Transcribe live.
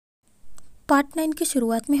Part 9 की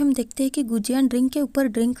शुरुआत में हम देखते हैं कि गुजियान ड्रिंक के ऊपर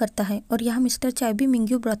ड्रिंक करता है और यहाँ मिस्टर चाय भी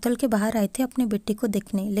मिंग्यू ब्रोथल के बाहर आए थे अपने बेटे को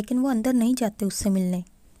देखने, लेकिन वो अंदर नहीं जाते उससे मिलने।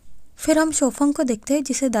 फिर हम शोफंग को देखते हैं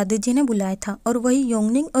जिसे दादी जी ने बुलाया था और वही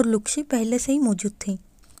योंगनिंग और लुक्सी पहले से ही मौजूद थी।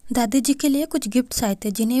 दादी जी के लिए कुछ गिफ्ट्स आए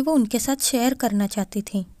थे जिन्हें वो उनके साथ शेयर करना चाहती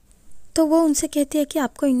थी, तो वो उनसे कहती है कि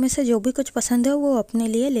आपको इनमें से जो भी कुछ पसंद है वो अपने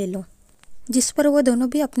लिए ले लो, जिस पर वो दोनों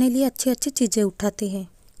भी अपने लिए अच्छी अच्छी चीज़ें उठाती है।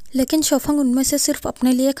 लेकिन शोफंग उनमें से सिर्फ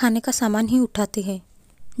अपने लिए खाने का सामान ही उठाती है,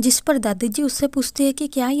 जिस पर दादी जी उससे पूछती है कि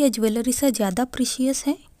क्या ये ज्वेलरी से ज़्यादा प्रीशियस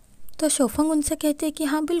है। तो शोफंग उनसे कहते हैं कि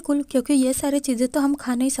हाँ बिल्कुल, क्योंकि ये सारी चीज़ें तो हम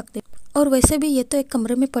खा नहीं सकते और वैसे भी ये तो एक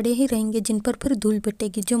कमरे में पड़े ही रहेंगे जिन पर फिर धूल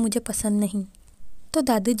बैठेगी, जो मुझे पसंद नहीं। तो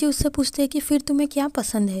दादी जी उससे पूछते हैं कि फिर तुम्हें क्या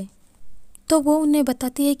पसंद है। तो वो उन्हें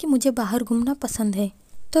बताती है कि मुझे बाहर घूमना पसंद है।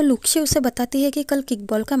 तो लुक्सी उसे बताती है कि कल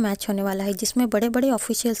किकबॉल का मैच होने वाला है जिसमें बड़े बड़े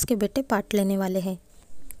ऑफिशियल्स के बेटे पार्ट लेने वाले हैं।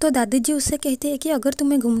 तो दादी जी उससे कहती है कि अगर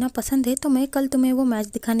तुम्हें घूमना पसंद है तो मैं कल तुम्हें वो मैच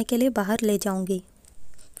दिखाने के लिए बाहर ले जाऊंगी।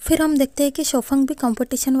 फिर हम देखते हैं कि शोफंग भी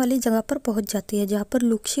कंपटीशन वाली जगह पर पहुंच जाती है जहां पर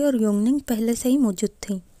लुक्सी और योंगनिंग पहले से ही मौजूद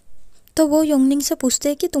थी। तो वो योंगनिंग से पूछते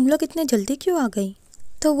हैं कि तुम लोग इतने जल्दी क्यों आ गई।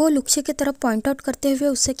 तो वो लुक्सी की तरफ पॉइंट आउट करते हुए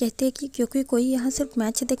उससे कहते हैं कि क्योंकि कोई यहाँ सिर्फ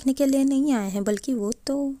मैच देखने के लिए नहीं आया है बल्कि वो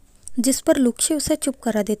तो, जिस पर लुक्सी उसे चुप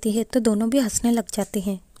करा देती है। तो दोनों भी हंसने लग जाते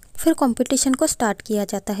हैं। फिर कंपटीशन को स्टार्ट किया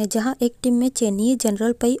जाता है जहां एक टीम में चेनिये,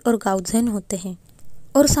 जनरल पई और गाउजेन होते हैं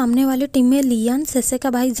और सामने वाली टीम में लियान, सेसे का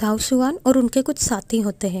भाई झाओ शुआन और उनके कुछ साथी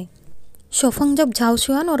होते हैं। शोफंग जब झाओ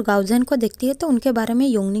शुआन और गाउजेन को देखती है तो उनके बारे में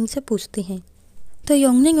योंगनिंग से पूछती है। तो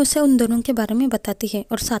योंगनिंग उसे उन दोनों के बारे में बताती है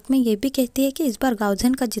और साथ में ये भी कहती है कि इस बार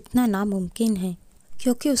गाउजेन का जीतना नामुमकिन है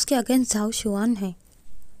क्योंकि उसके अगेंस्ट झाओ शुआन है।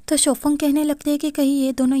 तो शोफंग कहने लगते हैं कि कहीं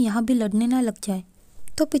ये दोनों यहाँ भी लड़ने ना लग जाए।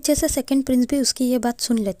 तो पीछे से सेकंड प्रिंस भी उसकी ये बात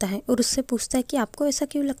सुन लेता है और उससे पूछता है कि आपको ऐसा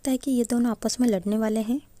क्यों लगता है कि ये दोनों आपस में लड़ने वाले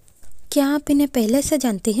हैं, क्या आप इन्हें पहले से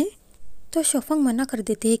जानते हैं। तो शोफंग मना कर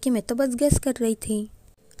देती है कि मैं तो बस गेस कर रही थी।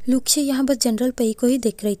 लुक्सी यहाँ बस जनरल पई को ही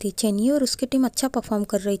देख रही थी। चेनिये और उसकी टीम अच्छा परफॉर्म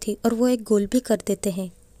कर रही थी और वो एक गोल भी कर देते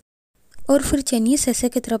हैं। और फिर चेनिये सेसे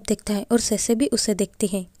की तरफ देखता है और सेसे भी उसे देखती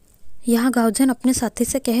है। यहाँ गाउजेन अपने साथी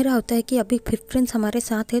से कह रहा होता है कि अभी फिफ्थ प्रिंस हमारे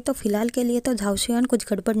साथ है तो फिलहाल के लिए तो झाओ शुआन कुछ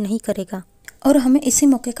गड़बड़ नहीं करेगा और हमें इसी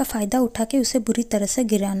मौके का फ़ायदा उठा के उसे बुरी तरह से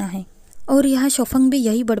गिराना है। और यहाँ शोफंग भी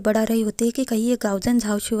यही बड़बड़ा रही होती है कि कहीं ये गाउजेन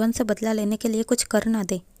झाओ शुआन से बदला लेने के लिए कुछ कर ना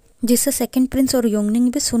दे, जिससे सेकंड प्रिंस और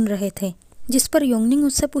योंगनिंग भी सुन रहे थे। जिस पर योंगनिंग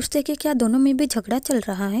उससे पूछते हैं कि क्या दोनों में भी झगड़ा चल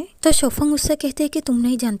रहा है। तो शोफंग उससे कहते हैं कि तुम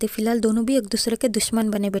नहीं जानती, फिलहाल दोनों भी एक दूसरे के दुश्मन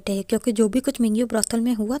बने बैठे हैं क्योंकि जो भी कुछ मिंग्यू ब्रोथल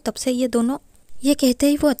में हुआ तब से ये दोनों, ये कहते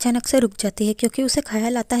ही वो अचानक से रुक जाती है क्योंकि उसे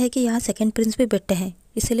ख्याल आता है कि यहाँ सेकंड प्रिंस भी बैठे हैं,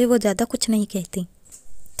 इसलिए वो ज़्यादा कुछ नहीं कहती।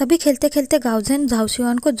 तभी खेलते खेलते गाउजेन झाओ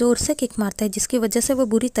शुआन को जोर से किक मारता है जिसकी वजह से वो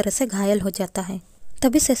बुरी तरह से घायल हो जाता है।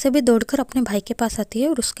 तभी सेसे भी दौड़कर अपने भाई के पास आती है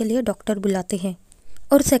और उसके लिए डॉक्टर बुलाती है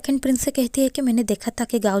और सेकंड प्रिंस से कहती है कि मैंने देखा था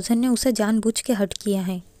कि गाउजेन ने उसे जानबूझ के हर्ट किया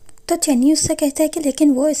है। तो चेनी उससे कहता है कि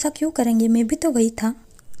लेकिन वो ऐसा क्यों करेंगे, मैं भी तो वही था,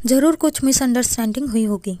 ज़रूर कुछ मिसअंडरस्टैंडिंग हुई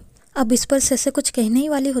होगी। अब इस पर सेसे कुछ कहने ही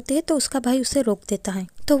वाली होती है तो उसका भाई उसे रोक देता है।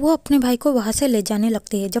 तो वो अपने भाई को वहाँ से ले जाने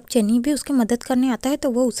लगती है। जब चेनी भी उसकी मदद करने आता है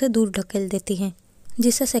तो वो उसे दूर ढकेल देती है,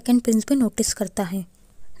 जिसे सेकंड प्रिंस भी नोटिस करता है।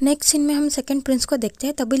 नेक्स्ट सीन में हम सेकंड प्रिंस को देखते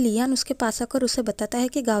हैं। तभी लियान उसके पास आकर उसे बताता है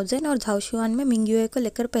कि गाउजेन और झाओ शुआन में मिंग्युए को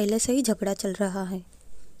लेकर पहले से ही झगड़ा चल रहा है।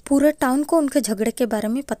 पूरे टाउन को उनके झगड़े के बारे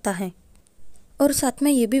में पता है और साथ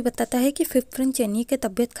में ये भी बताता है कि फिफ्थ प्रिंस चेनी की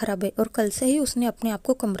तबीयत खराब है और कल से ही उसने अपने आप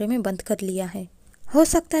को कमरे में बंद कर लिया है। हो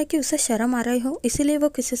सकता है कि उसे शर्म आ रही हो, इसीलिए वो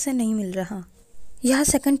किसी से नहीं मिल रहा। यहाँ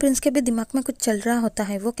सेकंड प्रिंस के भी दिमाग में कुछ चल रहा होता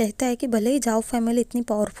है। वो कहता है कि भले ही झाओ फैमिली इतनी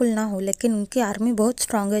पावरफुल ना हो लेकिन उनकी आर्मी बहुत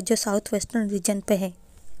स्ट्रांग है जो साउथ वेस्टर्न रीजन पे है।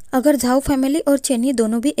 अगर झाओ फैमिली और चेनी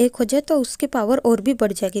दोनों भी एक हो जाए तो उसकी पावर और भी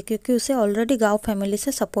बढ़ जाएगी क्योंकि उसे ऑलरेडी गाओ फैमिली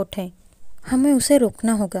से सपोर्ट है, हमें उसे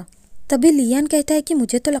रोकना होगा। तभी लियान कहता है कि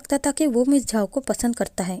मुझे तो लगता था कि वो मिस झाओ को पसंद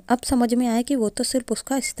करता है, अब समझ में आया कि वो तो सिर्फ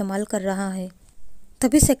उसका इस्तेमाल कर रहा है।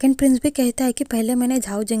 तभी सेकंड प्रिंस भी कहता है कि पहले मैंने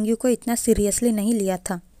झाओ जंग्यू को इतना सीरियसली नहीं लिया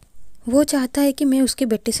था। वो चाहता है कि मैं उसकी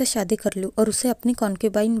बेटी से शादी कर लूँ और उसे अपनी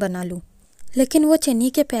कॉन्क्यूबाइन बना लूँ, लेकिन वो चेनी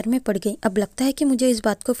के पैर में पड़ गई। अब लगता है कि मुझे इस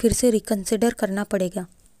बात को फिर से रिकन्सिडर करना पड़ेगा।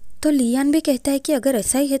 तो लियान भी कहता है कि अगर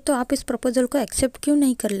ऐसा ही है तो आप इस प्रपोजल को एक्सेप्ट क्यों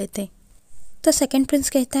नहीं कर लेते। तो सेकंड प्रिंस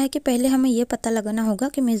कहता है कि पहले हमें ये पता लगाना होगा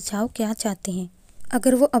कि मिस झाओ क्या चाहती हैं।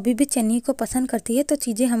 अगर वो अभी भी चेनी को पसंद करती है तो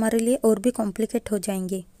चीज़ें हमारे लिए और भी कॉम्प्लिकेट हो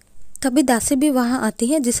जाएंगी। तभी दासी भी वहाँ आती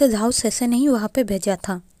है जिसे झाओ सेसे ने ही वहाँ पे भेजा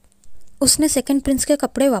था। उसने सेकंड प्रिंस के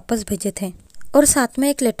कपड़े वापस भेजे थे और साथ में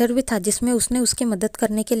एक लेटर भी था जिसमें उसने उसकी मदद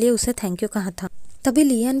करने के लिए उसे थैंक यू कहा था। तभी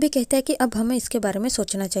लियान भी कहता है कि अब हमें इसके बारे में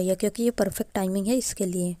सोचना चाहिए क्योंकि ये परफेक्ट टाइमिंग है इसके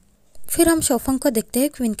लिए। फिर हम शोफंग को देखते हैं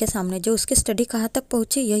क्वीन के सामने, जो उसकी स्टडी कहाँ तक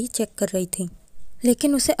पहुँची यही चेक कर रही थी।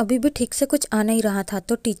 लेकिन उसे अभी भी ठीक से कुछ आ नहीं रहा था।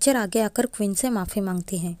 तो टीचर आगे आकर क्वीन से माफ़ी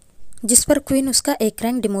मांगती है, जिस पर क्वीन उसका एक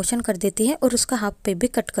रैंक डिमोशन कर देती है और उसका हाफ पे भी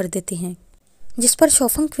कट कर देती है। जिस पर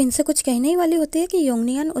शोफंग क्वीन से कुछ कहने ही वाली होती है कि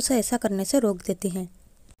योंगनियन उसे ऐसा करने से रोक देती है।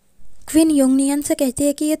 क्वीन योंगनियन से कहती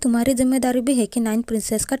है कि ये तुम्हारी जिम्मेदारी भी है कि 9th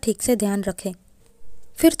प्रिंसेस का ठीक से ध्यान रखे।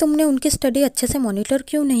 फिर तुमने उनकी स्टडी अच्छे से मॉनिटर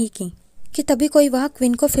क्यों नहीं की? कि तभी कोई वहाँ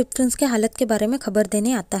क्वीन को 5th प्रिंस के हालत के बारे में खबर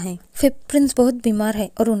देने आता है। 5th प्रिंस बहुत बीमार है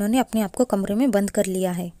और उन्होंने अपने आप को कमरे में बंद कर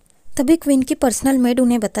लिया है। तभी क्वीन की पर्सनल मेड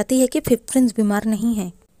उन्हें बताती है कि 5th प्रिंस बीमार नहीं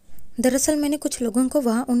है। दरअसल मैंने कुछ लोगों को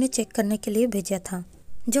वहाँ उन्हें चेक करने के लिए भेजा था,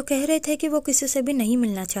 जो कह रहे थे कि वो किसी से भी नहीं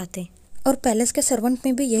मिलना चाहते। और पैलेस के सर्वेंट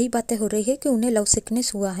में भी यही बातें हो रही है कि उन्हें लव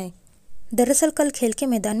सिकनेस हुआ है। दरअसल कल खेल के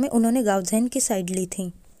मैदान में उन्होंने गावझेन की साइड ली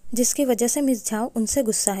थी, जिसकी वजह से मिस झाओ उनसे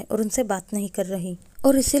गुस्सा है और उनसे बात नहीं कर रही,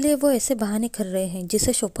 और इसीलिए वो ऐसे बहाने कर रहे हैं,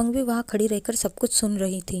 जिसे शोफंग भी वहाँ खड़ी रहकर सब कुछ सुन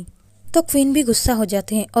रही थी। तो क्वीन भी गुस्सा हो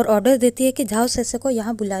जाती है और ऑर्डर देती है कि झाओ सेसे को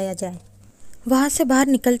यहाँ बुलाया जाए। वहाँ से बाहर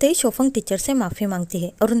निकलते ही शोफंग टीचर से माफ़ी मांगती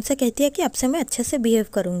है और उनसे कहती है कि अब से मैं अच्छे से बिहेव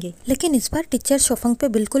करूंगी। लेकिन इस बार टीचर शोफंग पे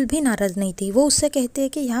बिल्कुल भी नाराज़ नहीं थी। वो उससे कहती है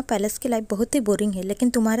कि यहाँ पैलेस की लाइफ बहुत ही बोरिंग है, लेकिन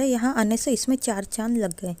तुम्हारे यहाँ आने से इसमें 4 चांद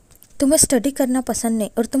लग गए। तुम्हें स्टडी करना पसंद नहीं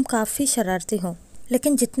और तुम काफ़ी शरारती हो,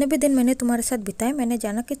 लेकिन जितने भी दिन मैंने तुम्हारे साथ बिताए मैंने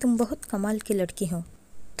जाना कि तुम बहुत कमाल की लड़की हो।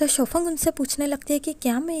 तो शोफंग उनसे पूछने लगती है कि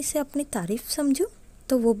क्या मैं इसे अपनी तारीफ समझूं?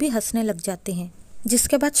 तो वो भी हंसने लग जाते हैं।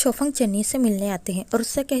 जिसके बाद शोफंग चेन्नी से मिलने आते हैं और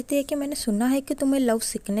उससे कहती है कि मैंने सुना है कि तुम्हें लव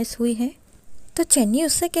सिकनेस हुई है। तो चेन्नी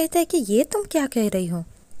उससे कहता है कि ये तुम क्या कह रही हो?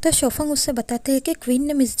 तो शोफंग उससे बताते हैं कि क्वीन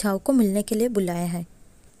ने मिस झाओ को मिलने के लिए बुलाया है,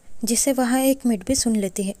 जिसे वहाँ एक मेड भी सुन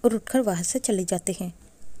लेती है और उठकर वहाँ से चली जाती है।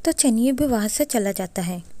 तो चेन्नी भी वहाँ से चला जाता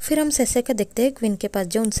है। फिर हम सेसे का देखते हैं क्वीन के पास,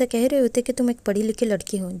 जो उनसे कह रहे होते कि तुम एक पढ़ी लिखी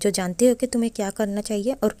लड़की हो जो जानती हो कि तुम्हें क्या करना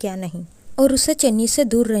चाहिए और क्या नहीं, और उसे चेन्नी से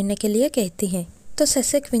दूर रहने के लिए कहती है। तो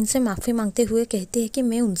सेसे क्वीन से माफ़ी मांगते हुए कहती है कि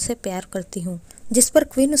मैं उनसे प्यार करती हूँ, जिस पर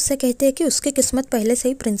क्वीन उससे कहती है कि उसकी किस्मत पहले से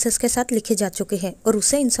ही प्रिंसेस के साथ लिखी जा चुकी है और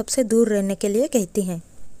उसे इन सब से दूर रहने के लिए कहती है।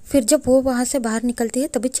 फिर जब वो वहाँ से बाहर निकलती है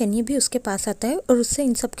तभी चेन्नी भी उसके पास आता है और उससे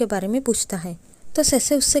इन सब के बारे में पूछता है। तो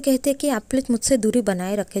सेसे उससे कहते हैं कि आप प्लीज मुझसे दूरी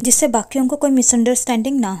बनाए रखें, जिससे बाकियों को कोई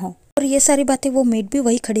मिसअंडरस्टैंडिंग ना हो। और ये सारी बातें वो मेड भी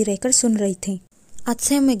वही खड़ी रहकर सुन रही थी। आज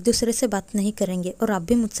से हम एक दूसरे से बात नहीं करेंगे और आप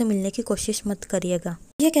भी मुझसे मिलने की कोशिश मत करिएगा।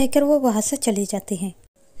 ये कहकर वो वहाँ से चली जाती है।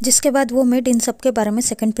 जिसके बाद वो मेड इन सब के बारे में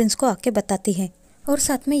 2nd प्रिंस को आके बताती है और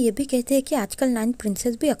साथ में ये भी कहती है कि आजकल 9th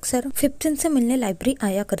प्रिंसेस भी अक्सर 5th प्रिंस से मिलने लाइब्रेरी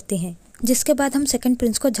आया करती हैं। जिसके बाद हम 2nd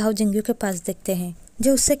प्रिंस को झाओ जिंग्यू के पास देखते हैं,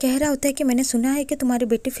 जो उससे कह रहा होता है कि मैंने सुना है कि तुम्हारी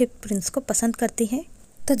बेटी 5th प्रिंस को पसंद करती है।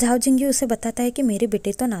 तो झाओ जिंग्यू उसे बताता है कि मेरी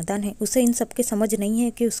बेटी तो नादान है, उसे इन सब की समझ नहीं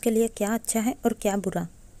है कि उसके लिए क्या अच्छा है और क्या बुरा।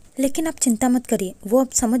 लेकिन आप चिंता मत करिए, वो अब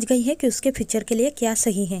समझ गई है कि उसके फ्यूचर के लिए क्या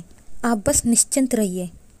सही है, आप बस निश्चिंत रहिए।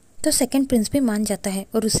 तो 2nd प्रिंस भी मान जाता है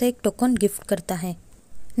और उसे एक टोकन गिफ्ट करता है।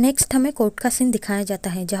 नेक्स्ट हमें कोर्ट का सीन दिखाया जाता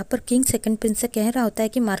है, जहाँ पर किंग 2nd प्रिंस से कह रहा होता है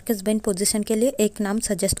कि मार्कस बेन पोजीशन के लिए एक नाम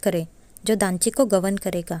सजेस्ट करे जो दांची को गवर्न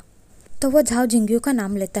करेगा। तो वो झाओ जिंग्यू का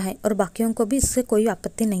नाम लेता है और बाकियों को भी इससे कोई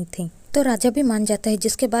आपत्ति नहीं थी। तो राजा भी मान जाता है,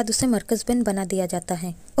 जिसके बाद उसे मार्कस बेन बना दिया जाता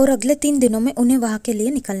है और अगले 3 दिनों में उन्हें वहाँ के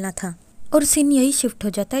लिए निकलना था। और सीन यही शिफ्ट हो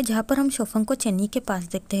जाता है, जहाँ पर हम शोफंग को चेन्नी के पास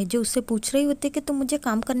देखते हैं, जो उससे पूछ रही होती है कि तुम मुझे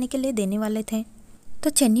काम करने के लिए देने वाले थे। तो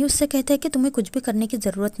चेन्नी उससे कहता है कि तुम्हें कुछ भी करने की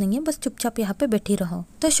जरूरत नहीं है, बस चुपचाप यहाँ पे बैठी रहो।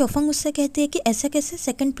 तो शोफंग उससे कहती है कि ऐसे कैसे,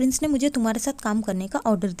 2nd प्रिंस ने मुझे तुम्हारे साथ काम करने का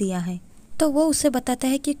ऑर्डर दिया है। तो वो उससे बताता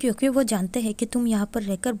है कि क्योंकि वो जानते हैं कि तुम यहाँ पर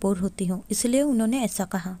रहकर बोर होती हो, इसलिए उन्होंने ऐसा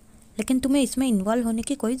कहा, लेकिन तुम्हें इसमें इन्वॉल्व होने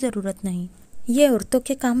की कोई ज़रूरत नहीं, ये औरतों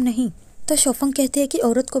के काम नहीं। तो शोफंग कहती है कि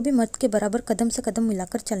औरत को भी मर्द के बराबर कदम से कदम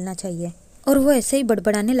मिलाकर चलना चाहिए, और वो ऐसे ही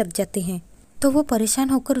बड़बड़ाने लग जाती हैं। तो वो परेशान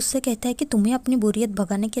होकर उससे कहता है कि तुम्हें अपनी बोरियत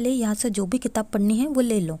भगाने के लिए यहाँ से जो भी किताब पढ़नी है वो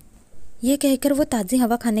ले लो। ये कहकर वो ताज़ी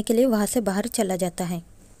हवा खाने के लिए वहाँ से बाहर चला जाता है।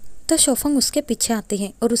 तो शोफंग उसके पीछे आती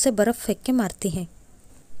है और उसे बर्फ़ फेंक के मारती है।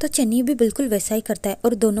 तो चेन्नी भी बिल्कुल वैसा ही करता है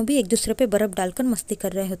और दोनों भी एक दूसरे पे बर्फ़ डालकर मस्ती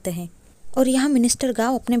कर रहे होते हैं। और यहाँ मिनिस्टर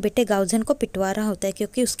गाओ अपने बेटे गाओजन को पिटवा रहा होता है,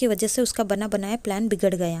 क्योंकि उसकी वजह से उसका बना बनाया प्लान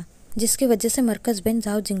बिगड़ गया, जिसकी वजह से मार्कस बेन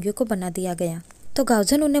झाओ जिंग्यू को बना दिया गया। तो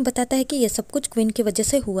गाओजन उन्हें बताता है कि यह सब कुछ क्वीन की वजह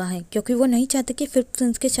से हुआ है, क्योंकि वो नहीं चाहते कि 5th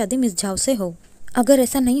प्रिंस की शादी मिस झाओ से हो। अगर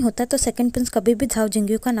ऐसा नहीं होता तो 2nd प्रिंस कभी भी झाओ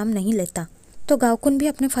जिंग्यू का नाम नहीं लेता। तो गाओकुन भी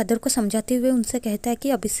अपने फादर को समझाते हुए उनसे कहता है कि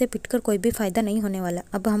अब इससे पिटकर कोई भी फायदा नहीं होने वाला,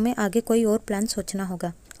 अब हमें आगे कोई और प्लान सोचना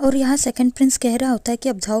होगा। और यहाँ 2nd प्रिंस कह रहा होता है कि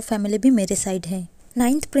अब झाओ फैमिली भी मेरे साइड है।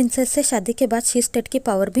 9th प्रिंसेस से शादी के बाद शी स्टेट की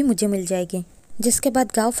पावर भी मुझे मिल जाएगी, जिसके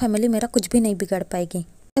बाद गाओ फैमिली मेरा कुछ भी नहीं बिगाड़ पाएगी।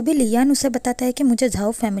 तभी लियान उसे बताता है कि मुझे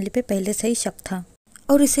झाओ फैमिली पे पहले से ही शक था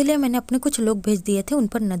और इसीलिए मैंने अपने कुछ लोग भेज दिए थे उन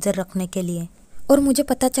पर नज़र रखने के लिए। और मुझे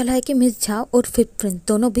पता चला है कि मिस झाओ और 5th प्रिंस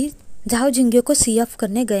दोनों भी झाओ जिंग्यू को सी ऑफ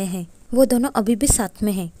करने गए हैं, वो दोनों अभी भी साथ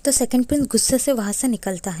में हैं। तो 2nd प्रिंस गुस्से से वहाँ से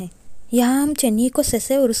निकलता है। यहाँ हम चेन्नई को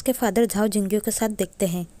सेसे और उसके फादर झाओ जिंग्यो के साथ देखते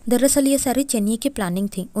हैं। दरअसल ये सारी चेन्नई की प्लानिंग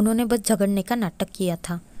थी, उन्होंने बस झगड़ने का नाटक किया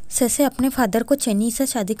था। सेसे अपने फादर को चेन्नई से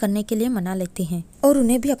शादी करने के लिए मना लेती हैं और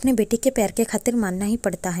उन्हें भी अपने बेटी के प्यार के खातिर मानना ही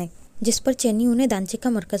पड़ता है, जिस पर चेन्नई उन्हें दांची का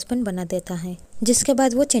मरकजबन बना देता है। जिसके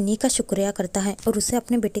बाद वो चेन्नई का शुक्रिया करता है और उसे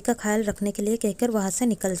अपने बेटी का ख्याल रखने के लिए कहकर वहाँ से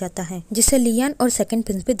निकल जाता है, जिसे लियान और सेकंड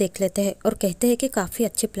प्रिंस भी देख लेते हैं और कहते हैं कि काफ़ी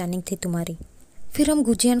अच्छी प्लानिंग थी तुम्हारी। फिर हम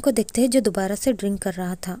गुजियान को देखते हैं जो दोबारा से ड्रिंक कर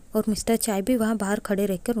रहा था और मिस्टर चाय भी वहाँ बाहर खड़े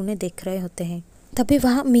रहकर उन्हें देख रहे होते हैं। तभी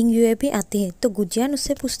वहाँ मिंग युए भी आती है तो गुजियान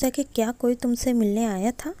उससे पूछता है कि क्या कोई तुमसे मिलने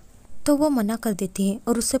आया था, तो वो मना कर देती है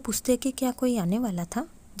और उससे पूछते है कि क्या कोई आने वाला था,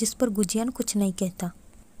 जिस पर गुजियान कुछ नहीं कहता।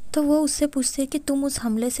 तो वो उससे पूछते है कि तुम उस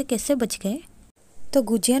हमले से कैसे बच गए, तो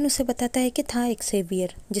गुजियान उसे बताता है कि था एक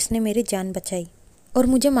सेवियर जिसने मेरी जान बचाई और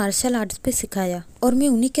मुझे मार्शल आर्ट्स पे सिखाया और मैं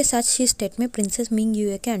उन्हीं के साथ शी स्टेट में प्रिंसेस मिंग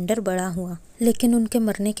युए के अंडर बड़ा हुआ, लेकिन उनके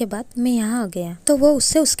मरने के बाद मैं यहाँ आ गया। तो वो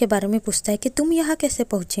उससे उसके बारे में पूछता है कि तुम यहाँ कैसे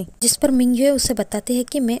पहुंचे, जिस पर मिंग युए उसे बताती है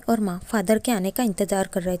कि मैं और माँ फादर के आने का इंतजार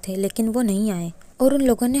कर रहे थे लेकिन वो नहीं आए और उन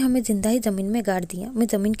लोगों ने हमें जिंदा ही जमीन में गाड़ दिया। मैं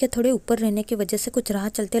जमीन के थोड़े ऊपर रहने की वजह से कुछ राह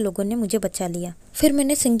चलते लोगों ने मुझे बचा लिया। फिर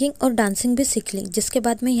मैंने सिंगिंग और डांसिंग भी सीख ली, जिसके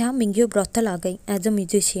बाद मैं यहाँ मिंग्यो ब्रॉथल आ गई एज अ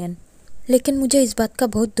म्यूजिशियन। लेकिन मुझे इस बात का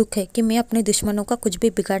बहुत दुख है कि मैं अपने दुश्मनों का कुछ भी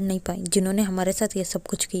बिगाड़ नहीं पाई जिन्होंने हमारे साथ ये सब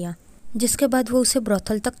कुछ किया। जिसके बाद वो उसे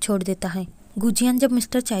ब्रॉथल तक छोड़ देता है। गुजियान जब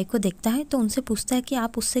मिस्टर चाय को देखता है तो उनसे पूछता है कि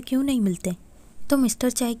आप उससे क्यों नहीं मिलते, तो मिस्टर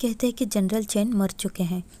चाय कहते हैं कि जनरल चेन मर चुके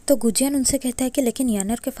हैं। तो गुजियान उनसे कहता है कि लेकिन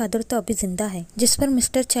यानर के फादर तो अभी जिंदा है, जिस पर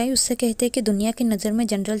मिस्टर चाय उससे कहते हैं कि दुनिया की नज़र में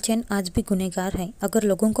जनरल चेन आज भी गुनहगार है। अगर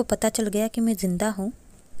लोगों को पता चल गया कि मैं जिंदा हूँ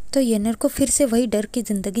तो यानर को फिर से वही डर की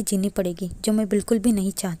जिंदगी जीनी पड़ेगी जो मैं बिल्कुल भी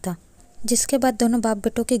नहीं चाहता। जिसके बाद दोनों बाप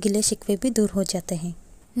बेटों के गिले शिकवे भी दूर हो जाते हैं।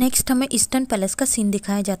 नेक्स्ट हमें ईस्टर्न पैलेस का सीन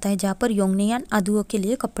दिखाया जाता है जहाँ पर योंगनियान आदुओं के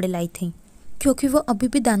लिए कपड़े लाई थी, क्योंकि वो अभी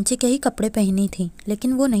भी दांची के ही कपड़े पहनी थी,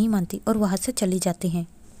 लेकिन वो नहीं मानती और वहाँ से चली जाती हैं।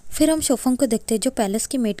 फिर हम शोफंग को देखते हैं जो पैलेस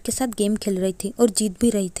की मेड के साथ गेम खेल रही थी और जीत भी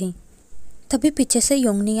रही थी। तभी पीछे से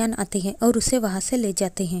योंगनियान आती है और उसे वहाँ से ले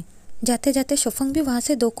जाते हैं। जाते जाते शोफंग भी वहाँ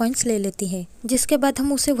से 2 कॉइन्स ले लेती है, जिसके बाद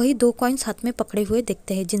हम उसे वही 2 कॉइन्स हाथ में पकड़े हुए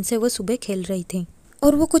देखते हैं जिनसे वो सुबह खेल रही थी।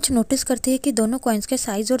 और वो कुछ नोटिस करती है कि दोनों कॉइन्स के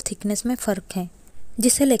साइज और थिकनेस में फ़र्क है,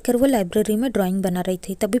 जिसे लेकर वो लाइब्रेरी में ड्राइंग बना रही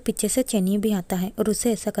थी। तभी पीछे से चेन्नई भी आता है और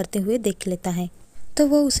उसे ऐसा करते हुए देख लेता है। तो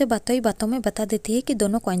वो उसे बातों ही बातों में बता देती है कि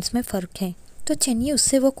दोनों कॉइन्स में फ़र्क है। तो चेन्नई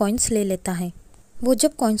उससे वो कॉइन्स ले लेता है। वो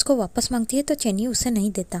जब कॉइन्स को वापस मांगती है तो चेन्नई उसे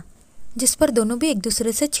नहीं देता, जिस पर दोनों भी एक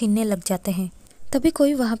दूसरे से छीनने लग जाते हैं। तभी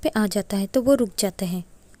कोई वहाँ पे आ जाता है तो वो रुक जाते हैं।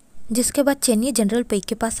 जिसके बाद चेन्नई जनरल पेई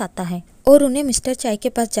के पास आता है और उन्हें मिस्टर चाय के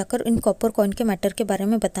पास जाकर इन कॉपर कॉइन के मैटर के बारे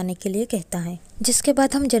में बताने के लिए कहता है। जिसके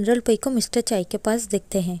बाद हम जनरल पेई को मिस्टर चाय के पास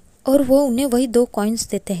देखते हैं और वो उन्हें वही 2 कॉइन्स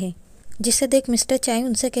देते हैं, जिसे देख मिस्टर चाय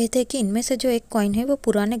उनसे कहते हैं कि इनमें से जो एक कॉइन है वो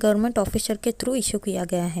पुराने गवर्नमेंट ऑफिसर के थ्रू इशू किया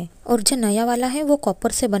गया है और जो नया वाला है वो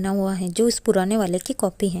कॉपर से बना हुआ है जो इस पुराने वाले की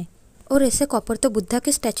कॉपी है। और ऐसे कॉपर तो बुद्धा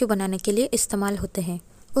के स्टैचू बनाने के लिए इस्तेमाल होते हैं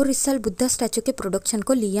और इस साल बुद्धा स्टैचू के प्रोडक्शन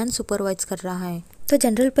को लियान सुपरवाइज कर रहा है। तो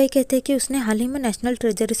जनरल पेई कहते हैं कि उसने हाल ही में नेशनल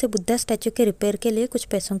ट्रेजरी से बुद्धा स्टैचू के रिपेयर के लिए कुछ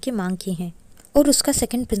पैसों की मांग की है और उसका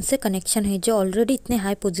सेकंड प्रिंस से कनेक्शन है जो ऑलरेडी इतने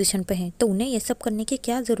हाई पोजीशन पे है, तो उन्हें ये सब करने की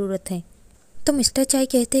क्या ज़रूरत है। तो मिस्टर चाय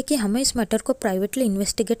कहते हैं कि हमें इस मैटर को प्राइवेटली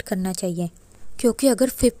इन्वेस्टिगेट करना चाहिए, क्योंकि अगर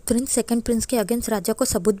 5th प्रिंस सेकंड प्रिंस के अगेंस्ट राजा को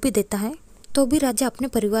सबूत भी देता है तो भी राजा अपने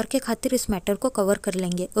परिवार के खातिर इस मैटर को कवर कर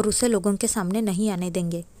लेंगे और उसे लोगों के सामने नहीं आने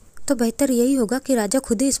देंगे। तो बेहतर यही होगा कि राजा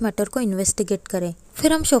खुद ही इस मैटर को इन्वेस्टिगेट करे।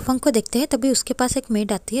 फिर हम शोफंग को देखते हैं। तभी उसके पास एक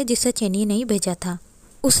मेड आती है जिसे चेन्नई ने ही भेजा था।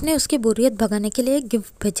 उसने उसकी बोरियत भगाने के लिए एक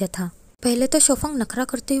गिफ्ट भेजा था। पहले तो शोफंग नखरा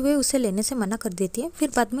करते हुए उसे लेने से मना कर देती है, फिर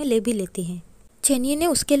बाद में ले भी लेती है। चेन्नई ने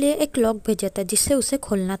उसके लिए एक लॉक भेजा था जिससे उसे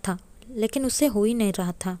खोलना था, लेकिन उससे हो ही नहीं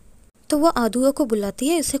रहा था। तो वो आदुओं को बुलाती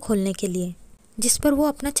है इसे खोलने के लिए, जिस पर वो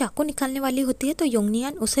अपना चाकू निकालने वाली होती है तो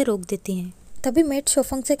योंगनियान उसे रोक देती है। तभी मेट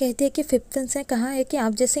शोफंग से कहती है कि 5th प्रिंस ने कहा है कि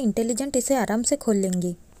आप जैसे इंटेलिजेंट इसे आराम से खोल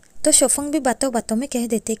लेंगी। तो शोफंग भी बातों बातों में कह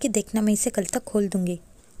देते हैं कि देखना मैं इसे कल तक खोल दूंगी।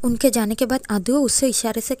 उनके जाने के बाद आदुओं उससे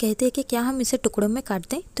इशारे से कहते हैं कि क्या हम इसे टुकड़ों में काट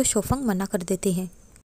दें, तो शोफंग मना कर देती है।